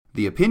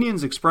The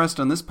opinions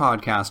expressed on this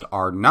podcast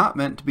are not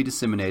meant to be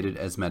disseminated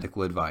as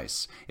medical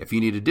advice. If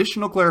you need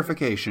additional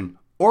clarification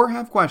or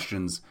have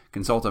questions,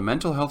 consult a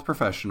mental health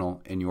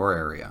professional in your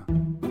area.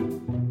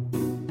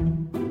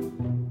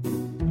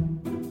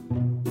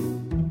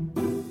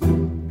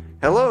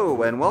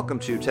 Hello, and welcome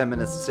to 10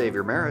 Minutes to Save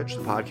Your Marriage,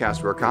 the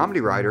podcast where a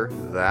comedy writer,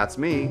 that's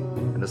me,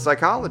 and a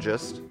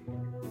psychologist,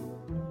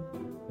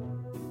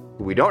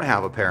 who we don't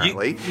have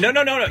apparently. No.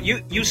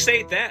 You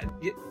say that.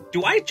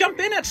 Do I jump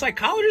in at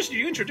psychologist?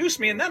 You introduce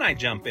me and then I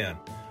jump in.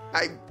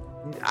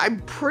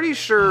 I'm pretty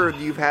sure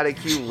you've had a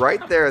cue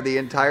right there the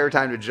entire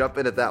time to jump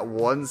in at that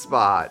one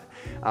spot.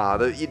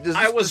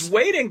 I was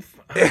waiting.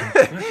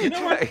 You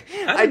know what?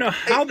 I don't know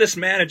how this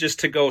manages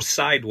to go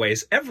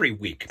sideways every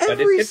week, but it does.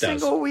 Every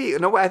single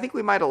week. No, I think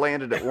we might have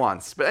landed it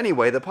once. But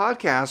anyway, the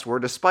podcast where,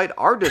 despite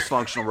our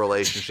dysfunctional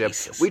relationship,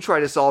 we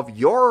try to solve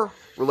your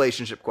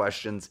relationship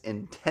questions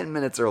in 10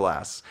 minutes or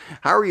less.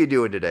 How are you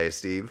doing today,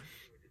 Steve?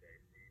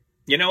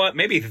 You know what?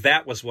 Maybe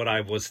that was what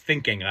I was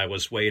thinking I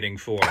was waiting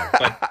for.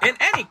 But in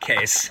any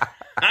case,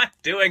 I'm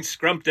doing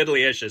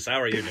scrumptiddlyicious. How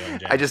are you doing,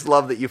 James? I just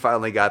love that you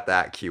finally got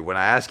that cue. When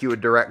I ask you a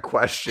direct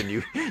question,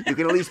 you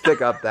can at least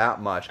pick up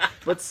that much.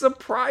 But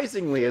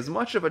surprisingly, as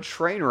much of a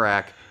train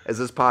wreck as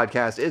this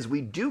podcast is,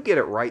 we do get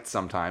it right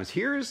sometimes.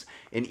 Here's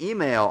an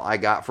email I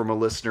got from a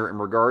listener in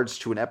regards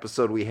to an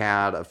episode we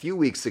had a few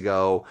weeks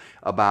ago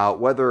about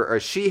whether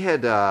she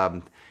had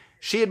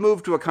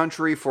moved to a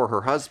country for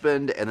her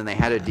husband, and then they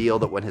had a deal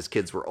that when his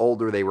kids were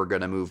older, they were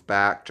going to move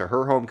back to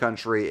her home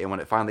country, and when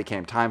it finally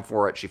came time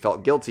for it, she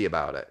felt guilty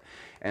about it.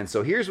 And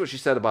so here's what she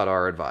said about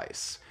our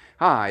advice.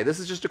 Hi, this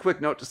is just a quick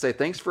note to say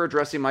thanks for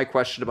addressing my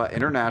question about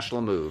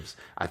international moves.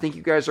 I think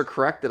you guys are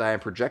correct that I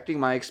am projecting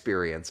my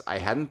experience. I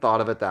hadn't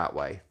thought of it that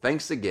way.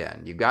 Thanks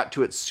again. You got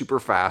to it super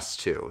fast,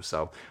 too.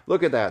 So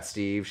look at that,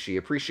 Steve. She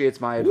appreciates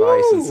my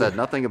advice and said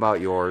nothing about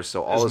yours,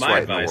 so all is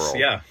right in the world.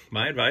 Yeah,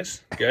 my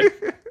advice. Good.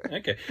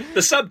 Okay.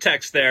 The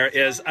subtext there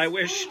is, I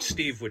wish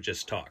Steve would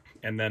just talk,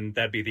 and then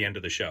that'd be the end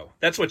of the show.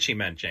 That's what she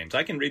meant, James.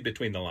 I can read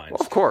between the lines.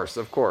 Well,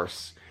 of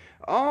course.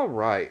 All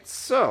right,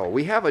 so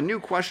we have a new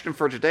question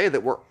for today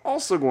that we're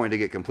also going to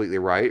get completely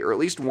right, or at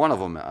least one of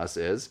them us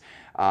is.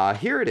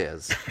 Here it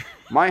is.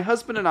 My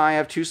husband and I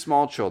have two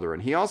small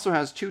children. He also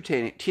has two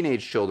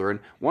teenage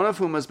children, one of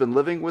whom has been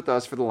living with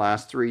us for the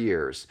last 3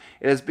 years.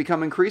 It has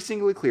become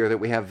increasingly clear that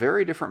we have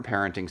very different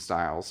parenting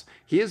styles.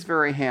 He is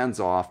very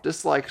hands-off,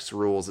 dislikes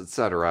rules,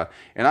 etc.,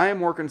 and I am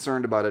more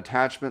concerned about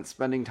attachment,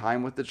 spending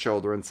time with the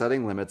children,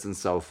 setting limits, and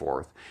so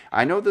forth.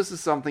 I know this is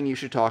something you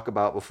should talk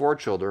about before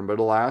children, but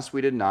alas,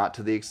 we did not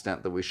to the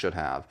extent that we should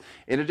have.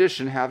 In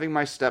addition, having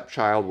my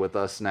stepchild with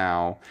us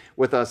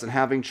and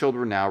having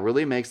children now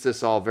really makes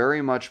this all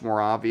very much more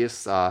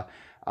obvious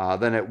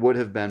than it would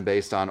have been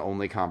based on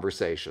only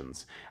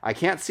conversations. I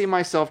can't see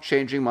myself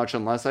changing much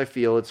unless I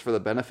feel it's for the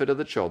benefit of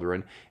the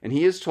children, and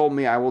he has told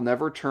me I will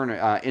never turn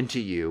into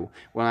you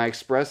when I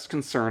expressed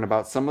concern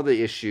about some of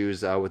the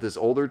issues with his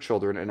older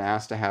children and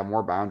asked to have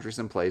more boundaries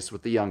in place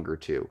with the younger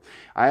two.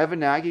 I have a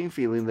nagging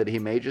feeling that he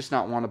may just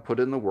not want to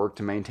put in the work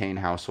to maintain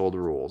household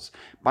rules.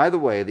 By the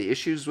way, the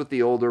issues with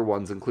the older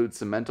ones include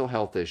some mental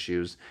health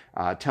issues,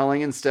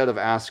 telling instead of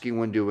asking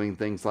when doing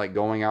things like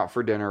going out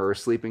for dinner or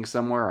sleeping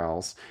somewhere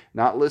else,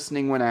 not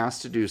listening when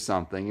asked to do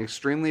something,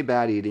 extremely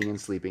bad eating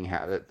and sleeping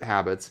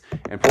habits,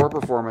 and poor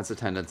performance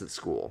attendance at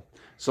school.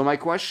 So my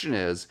question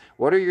is,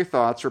 what are your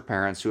thoughts for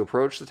parents who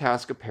approach the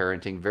task of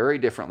parenting very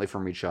differently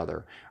from each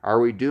other? Are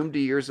we doomed to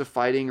years of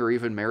fighting or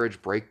even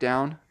marriage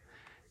breakdown?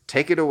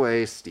 Take it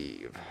away,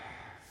 Steve.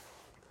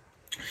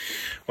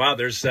 Wow,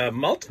 there's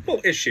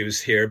multiple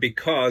issues here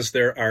because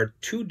there are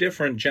two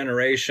different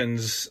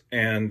generations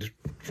and,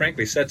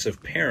 frankly, sets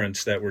of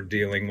parents that we're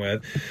dealing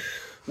with.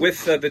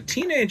 With the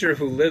teenager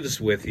who lives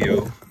with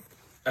you,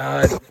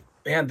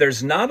 man,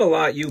 there's not a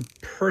lot you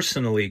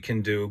personally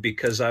can do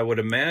because I would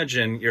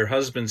imagine your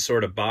husband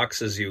sort of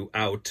boxes you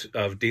out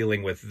of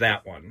dealing with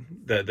that one,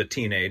 the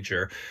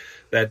teenager,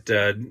 that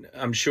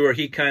I'm sure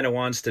he kind of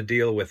wants to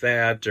deal with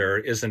that or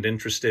isn't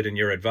interested in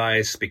your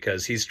advice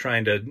because he's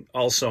trying to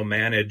also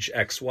manage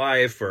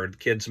ex-wife or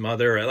kid's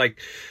mother. Like,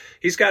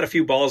 he's got a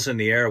few balls in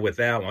the air with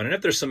that one. And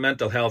if there's some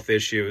mental health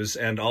issues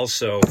and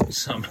also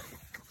some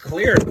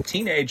clear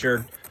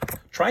teenager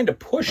trying to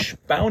push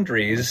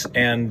boundaries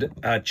and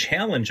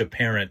challenge a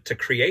parent to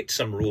create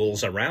some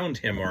rules around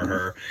him or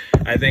her,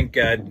 I think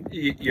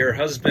your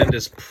husband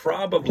is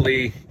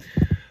probably,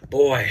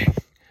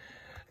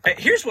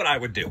 here's what I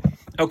would do.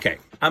 Okay,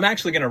 I'm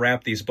actually going to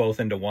wrap these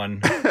both into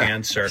one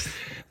answer,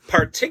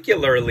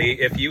 particularly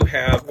if you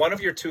have one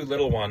of your two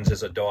little ones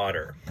is a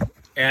daughter.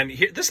 And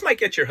this might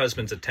get your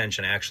husband's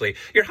attention, actually.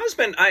 Your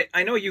husband,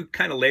 I know you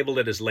kind of labeled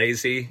it as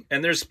lazy,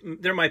 and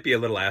there might be a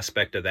little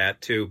aspect of that,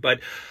 too.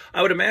 But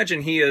I would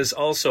imagine he is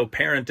also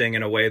parenting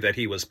in a way that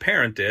he was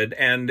parented,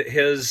 and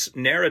his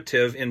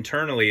narrative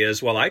internally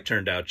is, well, I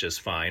turned out just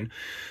fine.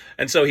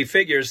 And so he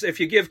figures if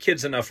you give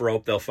kids enough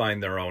rope, they'll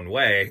find their own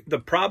way. The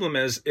problem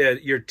is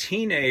your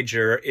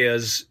teenager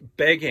is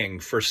begging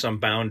for some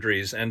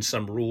boundaries and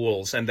some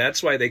rules, and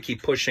that's why they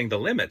keep pushing the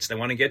limits. They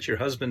want to get your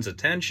husband's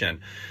attention.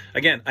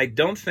 Again, I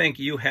don't think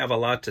you have a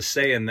lot to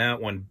say in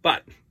that one,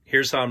 but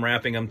here's how I'm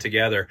wrapping them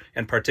together.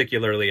 And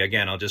particularly,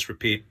 again, I'll just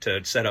repeat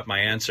to set up my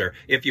answer.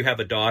 If you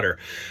have a daughter,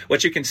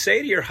 what you can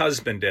say to your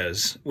husband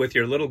is, with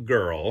your little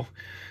girl,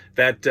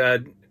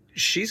 that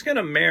she's going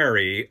to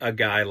marry a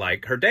guy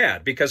like her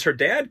dad, because her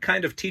dad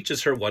kind of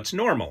teaches her what's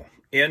normal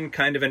in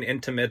kind of an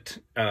intimate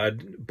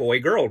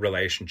boy-girl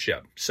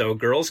relationship. So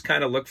girls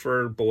kind of look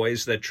for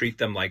boys that treat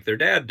them like their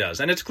dad does.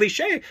 And it's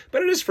cliche,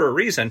 but it is for a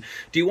reason.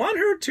 Do you want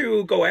her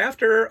to go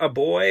after a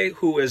boy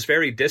who is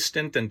very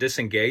distant and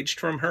disengaged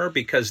from her?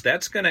 Because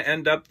that's going to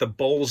end up the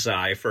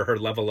bullseye for her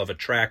level of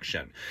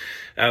attraction.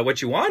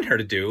 What you want her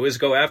to do is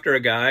go after a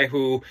guy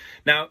who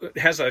now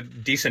has a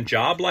decent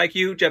job like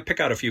you. Just pick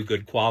out a few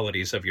good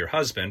qualities of your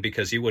husband,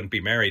 because you wouldn't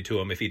be married to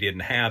him if he didn't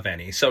have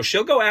any. So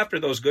she'll go after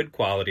those good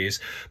qualities,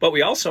 but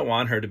we also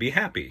want her to be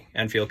happy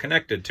and feel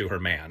connected to her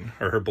man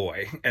or her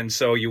boy. And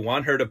so you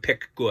want her to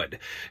pick good,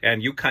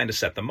 and you kind of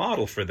set the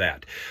model for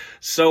that.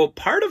 So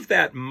part of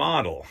that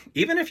model,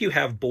 even if you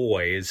have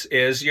boys,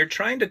 is you're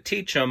trying to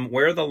teach them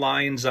where the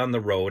lines on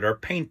the road are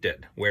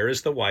painted. Where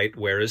is the white?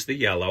 Where is the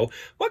yellow?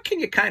 What can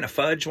you kind of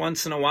fudge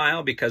once in a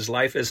while, because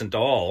life isn't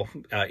all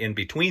in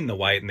between the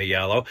white and the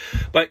yellow.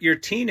 But your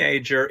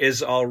teenager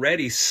is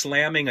already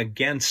slamming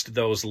against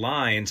those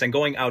lines and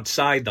going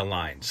outside the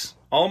lines,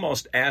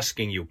 almost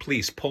asking you,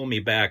 please pull me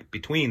back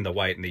between the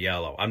white and the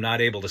yellow. I'm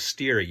not able to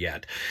steer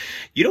yet.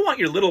 You don't want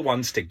your little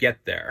ones to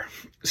get there.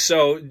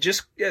 So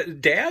just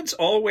dads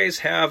always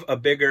have a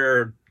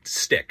bigger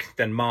stick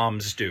than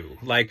moms do.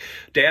 Like,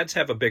 dads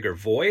have a bigger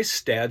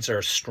voice, dads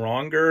are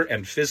stronger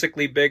and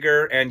physically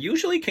bigger, and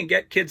usually can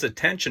get kids'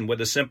 attention with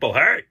a simple,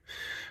 hey,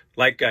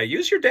 like,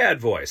 use your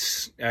dad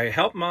voice.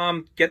 Help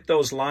mom get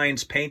those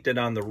lines painted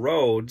on the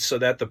road so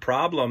that the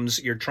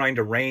problems you're trying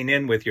to rein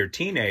in with your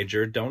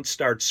teenager don't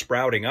start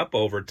sprouting up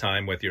over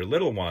time with your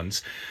little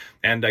ones.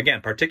 And again,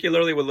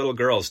 particularly with little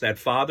girls, that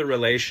father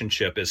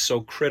relationship is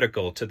so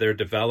critical to their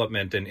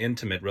development and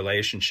intimate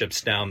relationships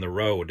down the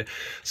road.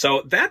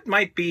 So that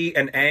might be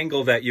an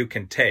angle that you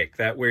can take,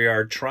 that we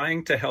are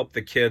trying to help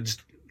the kids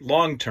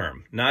long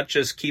term, not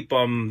just keep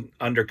them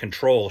under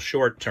control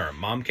short term.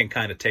 Mom can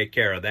kind of take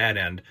care of that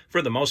end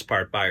for the most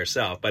part by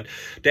herself. But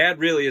dad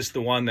really is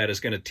the one that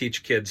is going to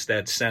teach kids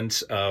that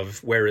sense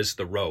of where is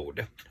the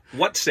road.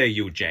 What say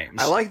you,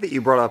 James? I like that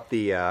you brought up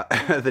the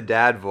the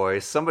dad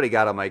voice. Somebody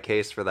got on my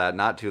case for that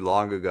not too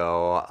long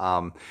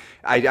ago.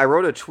 I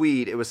wrote a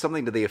tweet. It was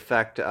something to the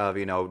effect of,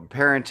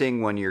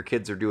 parenting when your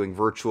kids are doing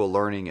virtual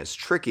learning is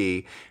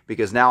tricky,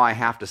 because now I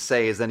have to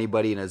say, is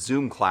anybody in a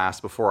Zoom class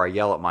before I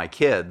yell at my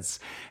kids?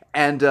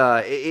 And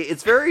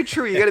it's very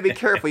true. You got to be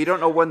careful. You don't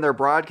know when they're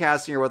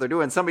broadcasting or what they're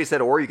doing. Somebody said,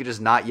 or you could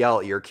just not yell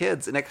at your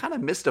kids. And it kind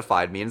of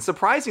mystified me. And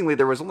surprisingly,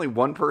 there was only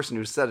one person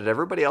who said it.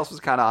 Everybody else was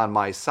kind of on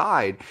my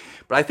side.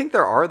 But I think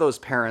there are those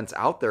parents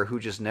out there who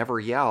just never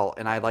yell.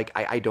 And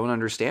I don't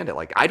understand it.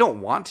 Like, I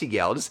don't want to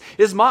yell.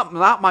 It's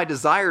not my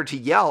desire to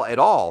yell at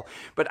all.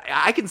 But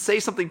I can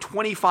say something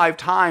 25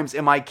 times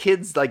and my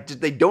kids,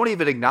 they don't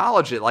even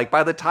acknowledge it. Like,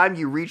 by the time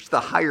you reach the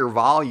higher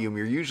volume,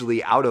 you're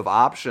usually out of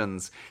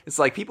options. It's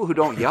like people who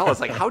don't yell. It's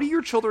like, how do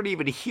your children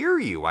even hear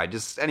you?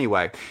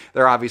 Anyway,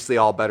 they're obviously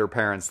all better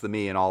parents than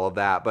me and all of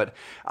that. But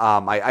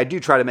I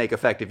do try to make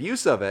effective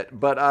use of it.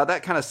 But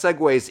that kind of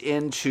segues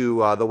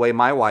into the way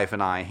my wife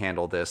and I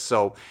handle this.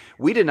 So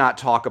we did not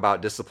talk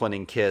about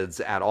disciplining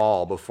kids at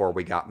all before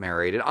we got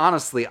married. And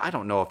honestly, I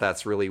don't know if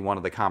that's really one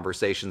of the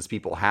conversations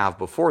people have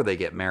before they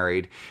get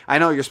married. I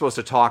know you're supposed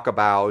to talk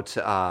about,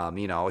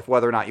 if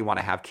whether or not you want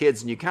to have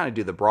kids, and you kind of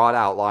do the broad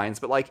outlines.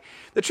 But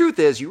the truth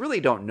is, you really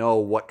don't know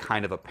what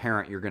kind of a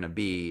parent you're going to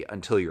be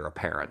until you're a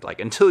parent,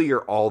 until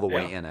you're all the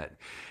way in it.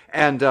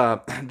 And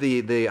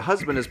the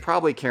husband is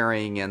probably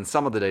carrying in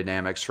some of the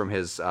dynamics from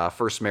his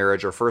first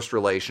marriage or first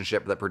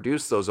relationship that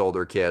produced those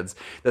older kids,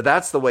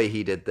 that's the way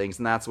he did things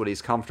and that's what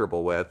he's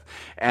comfortable with.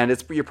 And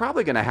you're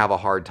probably going to have a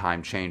hard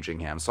time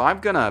changing him. So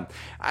I'm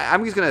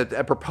just going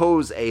to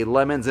propose a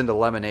lemons into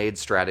lemonade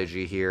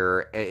strategy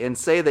here and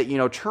say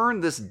that,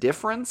 turn this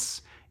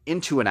difference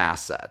into an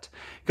asset.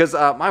 Because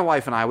my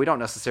wife and I, we don't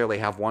necessarily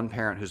have one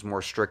parent who's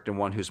more strict and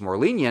one who's more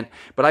lenient,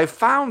 but I've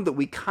found that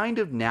we kind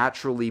of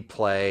naturally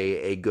play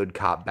a good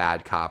cop,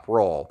 bad cop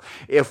role.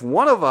 If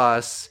one of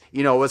us,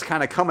 is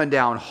kind of coming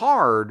down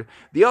hard,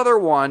 the other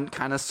one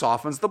kind of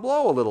softens the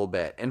blow a little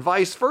bit, and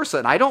vice versa.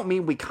 And I don't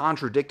mean we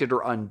contradict it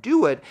or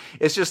undo it.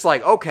 It's just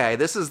like, okay,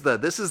 this is the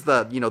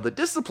the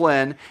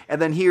discipline,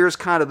 and then here's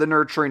kind of the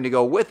nurturing to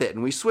go with it.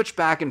 And we switch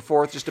back and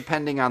forth just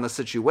depending on the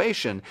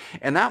situation.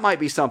 And that might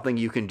be something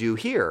you can do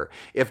here.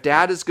 If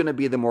dad is going to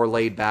be the more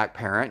laid back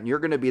parent and you're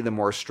going to be the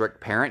more strict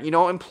parent,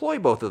 employ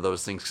both of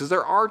those things, because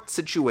there are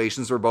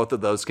situations where both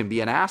of those can be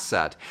an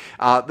asset.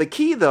 The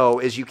key, though,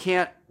 is you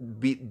can't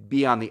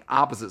be on the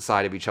opposite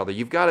side of each other.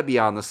 You've got to be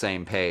on the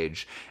same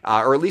page,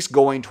 or at least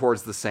going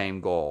towards the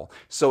same goal.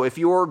 So if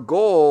your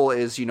goal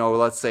is,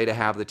 let's say to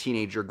have the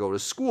teenager go to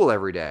school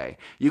every day,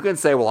 you can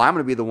say, well, I'm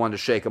going to be the one to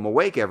shake them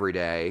awake every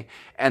day.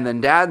 And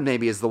then dad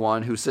maybe is the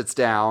one who sits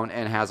down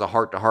and has a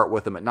heart-to-heart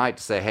with them at night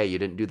to say, hey, you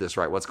didn't do this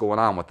right. What's going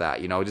on with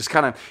that? Just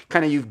kind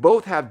of you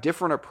both have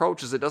different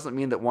approaches. It doesn't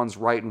mean that one's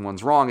right and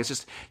one's wrong. It's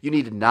just you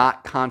need to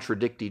not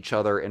contradict each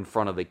other in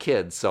front of the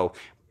kids. So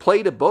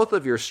play to both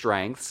of your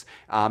strengths,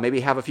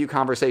 maybe have a few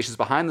conversations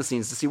behind the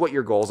scenes to see what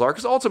your goals are,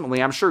 because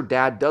ultimately I'm sure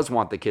dad does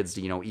want the kids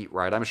to eat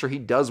right. I'm sure he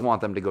does want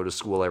them to go to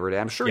school every day.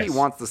 I'm sure he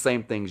wants the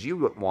same things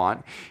you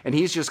want, and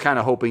he's just kind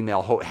of hoping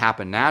they'll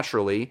happen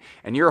naturally,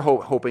 and you're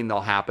hoping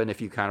they'll happen if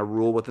you kind of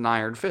rule with an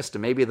iron fist.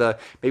 And maybe the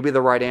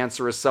right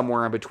answer is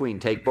somewhere in between.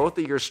 Take both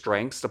of your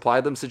strengths,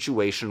 apply them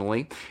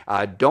situationally,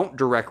 don't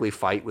directly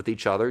fight with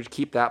each other,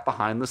 keep that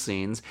behind the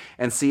scenes,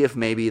 and see if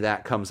maybe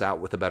that comes out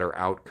with a better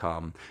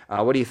outcome.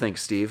 What do you think,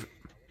 Steve?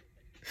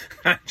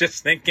 I'm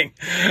just thinking,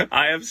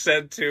 I have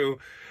said to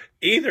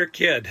either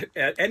kid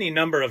at any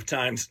number of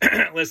times,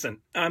 listen,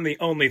 I'm the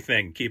only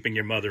thing keeping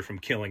your mother from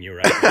killing you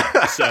right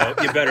now. So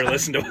you better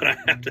listen to what I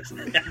have to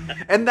say.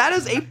 And that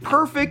is a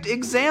perfect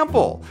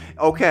example.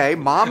 Okay,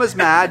 mom is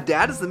mad,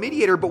 dad is the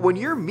mediator, but when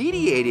you're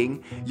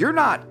mediating, you're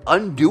not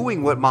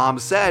undoing what mom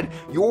said.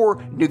 You're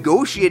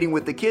negotiating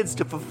with the kids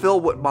to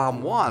fulfill what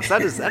mom wants.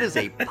 That is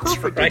a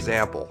perfect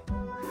example.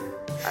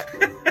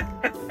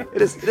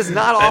 It is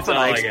not often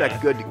I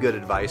expect good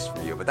advice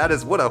from you, but that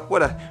is what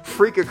a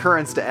freak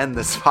occurrence to end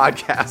this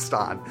podcast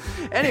on.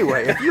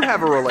 Anyway, if you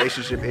have a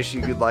relationship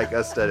issue you'd like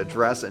us to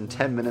address in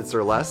 10 minutes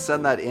or less,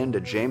 send that in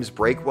to James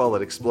Breakwell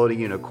at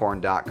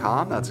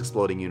explodingunicorn.com. That's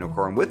Exploding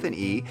Unicorn with an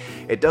E.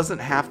 It doesn't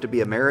have to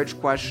be a marriage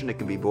question. It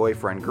can be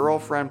boyfriend,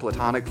 girlfriend,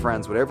 platonic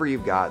friends, whatever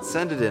you've got.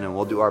 Send it in and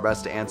we'll do our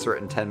best to answer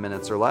it in 10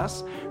 minutes or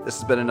less. This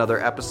has been another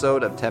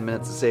episode of 10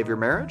 Minutes to Save Your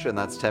Marriage, and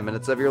that's 10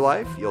 minutes of your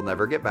life you'll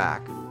never get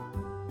back.